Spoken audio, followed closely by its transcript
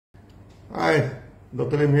Hi,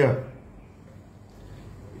 Dr. Lim here.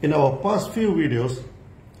 In our past few videos,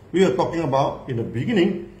 we were talking about, in the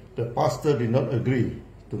beginning, the pastor did not agree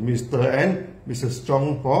to Mr. and Mrs.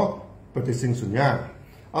 Chong for practicing Sunya.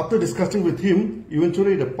 After discussing with him,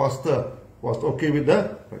 eventually the pastor was okay with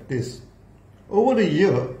the practice. Over the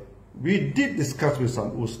year, we did discuss with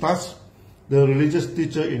some ustaz, the religious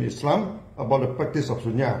teacher in Islam, about the practice of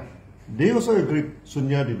Sunya. They also agreed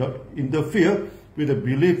Sunya did not interfere with the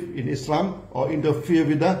belief in Islam or interfere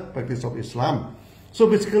with the practice of Islam. So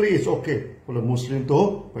basically it's okay for the Muslim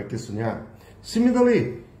to practice Sunya.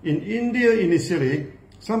 Similarly, in India initially,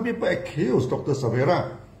 some people accused Dr.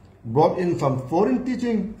 Savera, brought in some foreign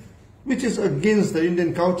teaching which is against the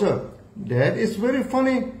Indian culture. That is very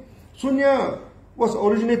funny. Sunya was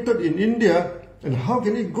originated in India, and how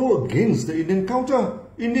can it go against the Indian culture?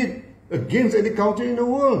 Indeed, against any culture in the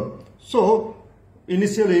world. So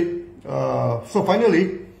finally,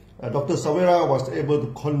 Dr. Savera was able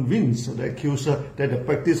to convince the accuser that the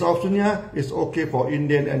practice of Sunya is okay for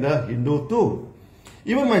Indian and the Hindu too.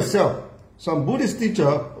 Even myself, some Buddhist teacher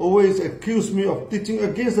always accused me of teaching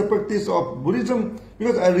against the practice of Buddhism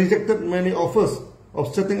because I rejected many offers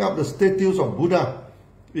of setting up the statues of Buddha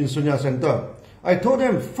in Sunya Center. I told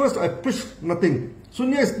them, first I preach nothing.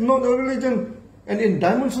 Sunya is not a religion, and in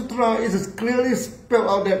Diamond Sutra it is clearly spelled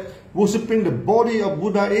out that worshipping the body of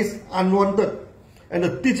Buddha is unwanted, and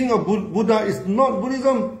the teaching of Buddha is not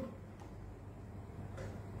Buddhism.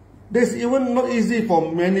 That's even not easy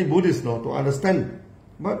for many Buddhists now to understand.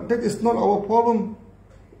 But that is not our problem.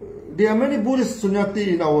 There are many Buddhist Sunyati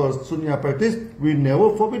in our Sunya practice. We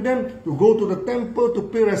never forbid them to go to the temple to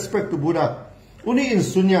pay respect to Buddha. Only in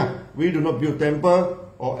Sunya, we do not build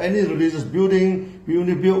temple or any religious building. We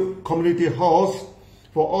only build community halls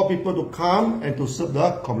for all people to come and to serve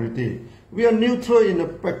the community. We are neutral in the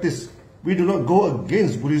practice. We do not go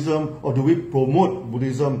against Buddhism, or do we promote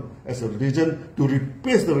Buddhism as a religion to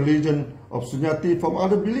replace the religion of Sunyati from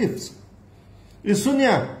other beliefs. In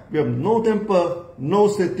Sunya, we have no temple, no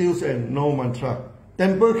statues, and no mantra.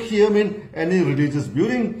 Temple here means any religious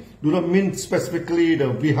building, do not mean specifically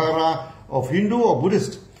the vihara of Hindu or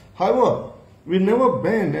Buddhist. However, we never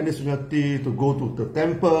ban any Sunyati to go to the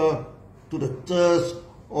temple, to the church,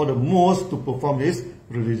 or the mosque to perform his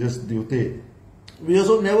religious duty. We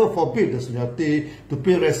also never forbid the Sunyati to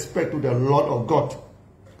pay respect to their Lord or God.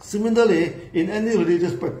 Similarly, in any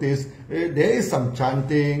religious practice, there is some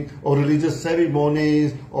chanting or religious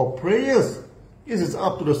ceremonies or prayers. It is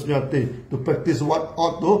up to the Sunyati to practice what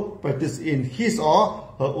ought to practice in his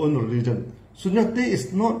or her own religion. Sunya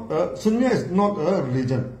is not a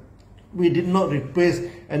religion. We did not replace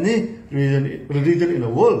any religion in the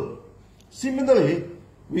world. Similarly,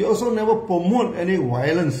 we also never promote any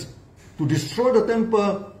violence to destroy the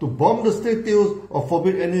temple, to bomb the statues, or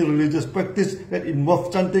forbid any religious practice that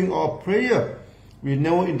involves chanting or prayer. We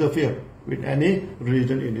never interfere with any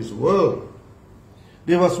religion in this world.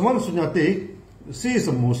 There was one Sunyati, she is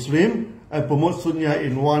a Muslim and promotes Sunya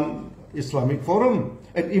in one Islamic forum.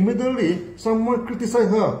 And immediately, someone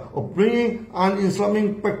criticized her of bringing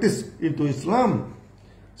un-Islamic practice into Islam.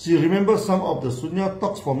 She remembers some of the Sunya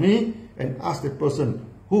talks for me and asked the person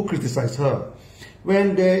who criticized her.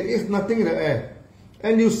 When there is nothing in the air,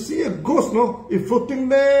 and you see a ghost, it's floating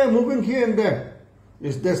there, moving here and there,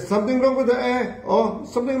 is there something wrong with the air or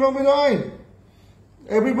something wrong with the eye?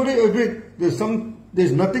 Everybody agreed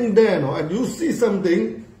there's nothing there, and you see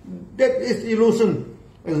something, that is illusion.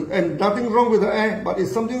 And nothing wrong with the eye, but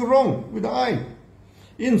it's something wrong with the eye.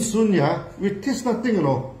 In Sunya, we teach nothing,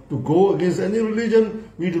 to go against any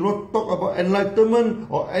religion. We do not talk about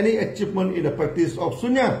enlightenment or any achievement in the practice of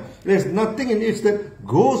Sunya. There's nothing in it that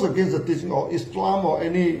goes against the teaching of Islam or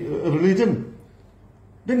any religion.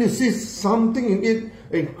 Then you see something in it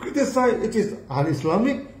and criticize it is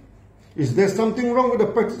un-Islamic. Is there something wrong with the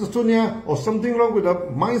practice of Sunya or something wrong with the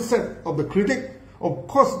mindset of the critic? Of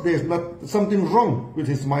course, there is not something wrong with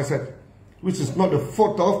his mindset, which is not the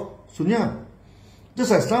fault of Sunya.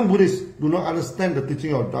 Just as some Buddhists do not understand the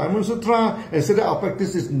teaching of Diamond Sutra and say that our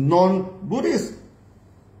practice is non-Buddhist.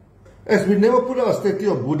 As we never put a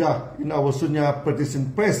statue of Buddha in our Sunya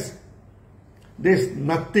practicing place, there is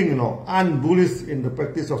nothing un-Buddhist in the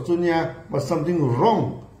practice of Sunya, but something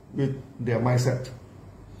wrong with their mindset.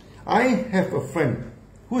 I have a friend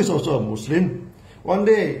who is also a Muslim. One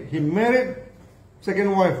day he married second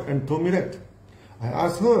wife and told me that. I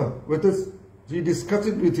asked her whether he discussed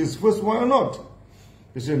it with his first wife or not.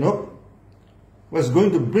 He said no. Was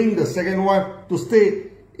going to bring the second wife to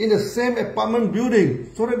stay in the same apartment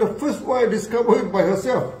building so that the first wife discovered it by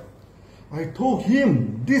herself. I told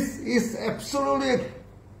him this is absolutely a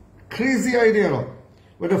crazy idea.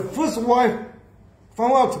 When the first wife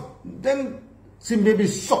found out, then she may be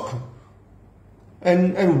shocked.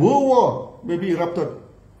 And World War may be erupted.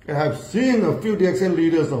 I have seen a few DXN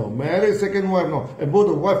leaders now, married second wife now, and both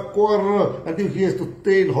the wife quarrel until he has to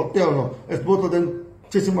stay in the hotel now, as both of them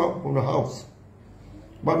chase him out from the house.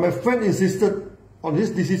 But my friend insisted on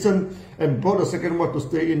his decision and brought the second wife to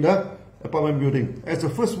stay in the apartment building as the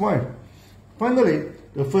first wife. Finally,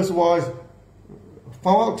 the first wife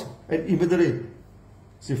found out and immediately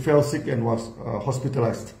she fell sick and was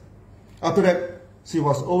hospitalized. After that, she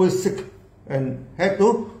was always sick and had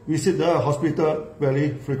to visit the hospital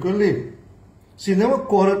very frequently. She never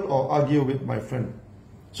quarreled or argued with my friend.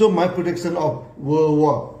 So my prediction of World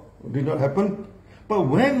War did not happen. But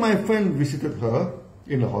when my friend visited her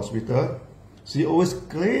in the hospital, she always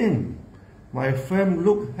claimed, my friend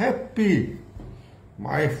looked happy.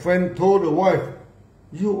 My friend told the wife,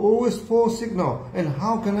 you always fall sick now, and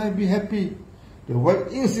how can I be happy? The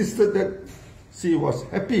wife insisted that she was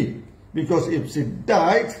happy, because if she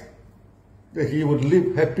died, that he would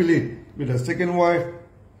live happily with the second wife.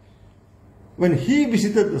 When he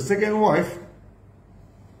visited the second wife,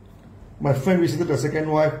 my friend visited the second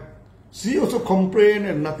wife, she also complained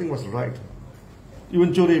and nothing was right.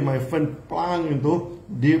 Eventually, my friend plunged into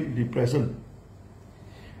deep depression.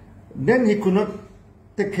 Then he could not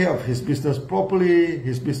take care of his business properly.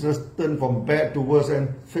 His business turned from bad to worse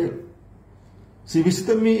and failed. She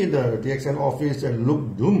visited me in the DXN office and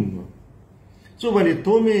looked doomed. So when he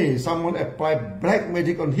told me someone applied black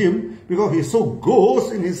magic on him because he saw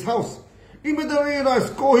ghosts in his house, immediately I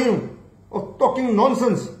scolded him of talking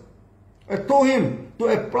nonsense. I told him to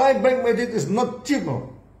apply black magic is not cheap,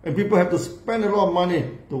 no? And people have to spend a lot of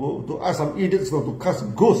money to ask some idiots to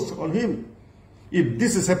cast ghosts on him. If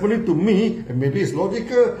this is happening to me, and maybe it's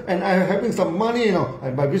logical, and I'm having some money,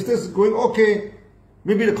 and my business is going okay,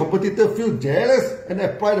 maybe the competitor feels jealous and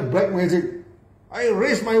apply the black magic. I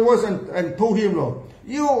raised my voice and told him,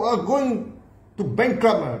 you are going to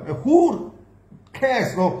bankrupt, and who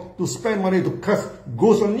cares to spend money to cast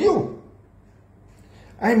ghosts on you?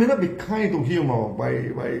 I may not be kind to him by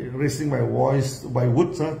raising my voice by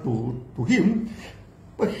words to him,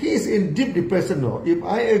 but he is in deep depression. If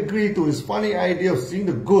I agree to his funny idea of seeing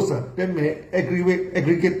the ghost, that may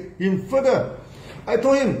aggregate him further. I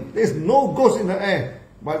told him there is no ghost in the air,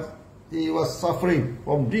 but he was suffering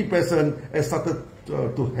from depression and started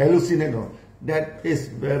to hallucinate. That is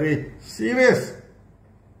very serious.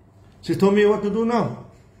 She told me what to do now.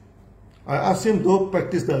 I asked him to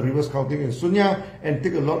practice the reverse counting in Sunya and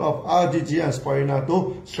take a lot of RGG and Spirina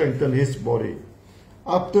to strengthen his body.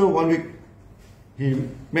 After 1 week, he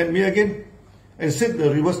met me again and said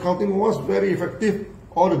the reverse counting was very effective.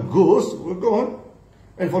 All the ghosts were gone.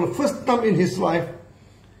 And for the first time in his life,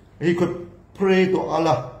 he could pray to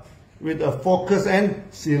Allah with a focused and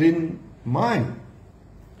serene mind.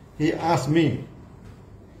 He asked me,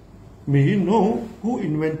 may you know who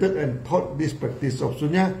invented and taught this practice of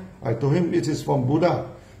Sunya? I told him it is from Buddha.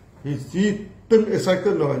 He turned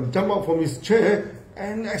excited and jumped up from his chair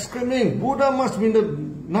and exclaiming, Buddha must be the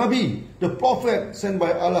Nabi, the Prophet sent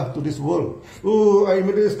by Allah to this world. Oh, I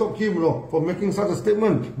immediately stopped him for making such a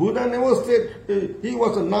statement. Buddha never said he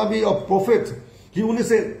was a Nabi or Prophet. He only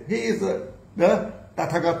said he is the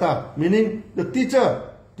Tathagata, meaning the teacher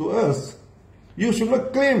to us. You should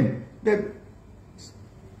not claim that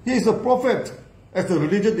he is a prophet, as the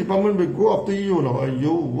religious department will go after you, and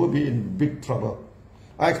you will be in big trouble.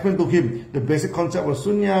 I explained to him the basic concept of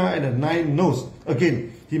Sunya and the 9 no's.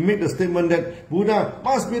 Again, he made the statement that Buddha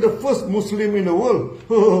must be the first Muslim in the world.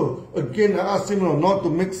 Again, I asked him not to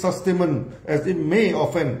make such statement, as it may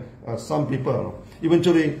offend some people.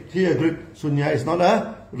 Eventually, he agreed Sunya is not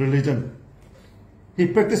a religion. He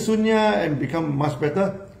practiced Sunya and became much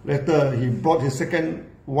better. Later, he brought his second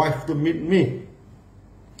wife to meet me.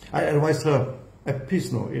 I advised her,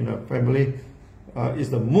 peace in a family is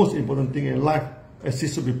the most important thing in life, and she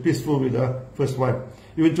should be peaceful with her first wife.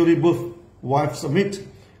 Eventually, both wives meet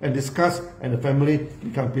and discuss, and the family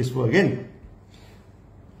become peaceful again.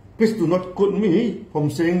 Please do not quote me from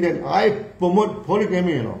saying that I promote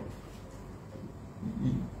polygamy.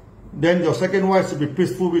 Then your second wife should be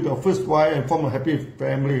peaceful with your first wife and form a happy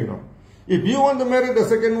family. If you want to marry the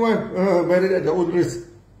second wife, marry at your own risk.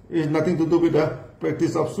 It has nothing to do with the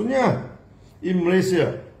practice of Sunya. In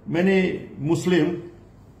Malaysia, many Muslims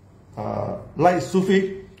like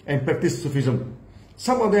Sufi and practice Sufism.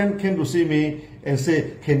 Some of them came to see me and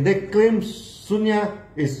say, can they claim Sunya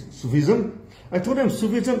is Sufism? I told them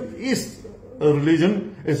Sufism is a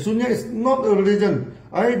religion and Sunya is not a religion.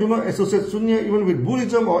 I do not associate Sunya even with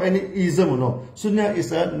Buddhism or any ism. Sunya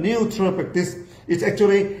is a neutral practice It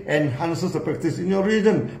actually enhances the practice in your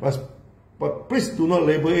religion. But please do not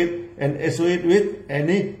label it and associate with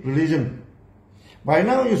any religion. By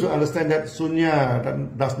now you should understand that Sunya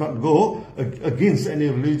does not go against any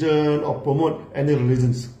religion or promote any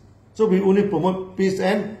religions. So we only promote peace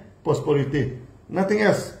and prosperity, nothing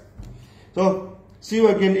else. So see you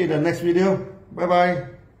again in the next video. Bye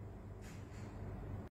bye.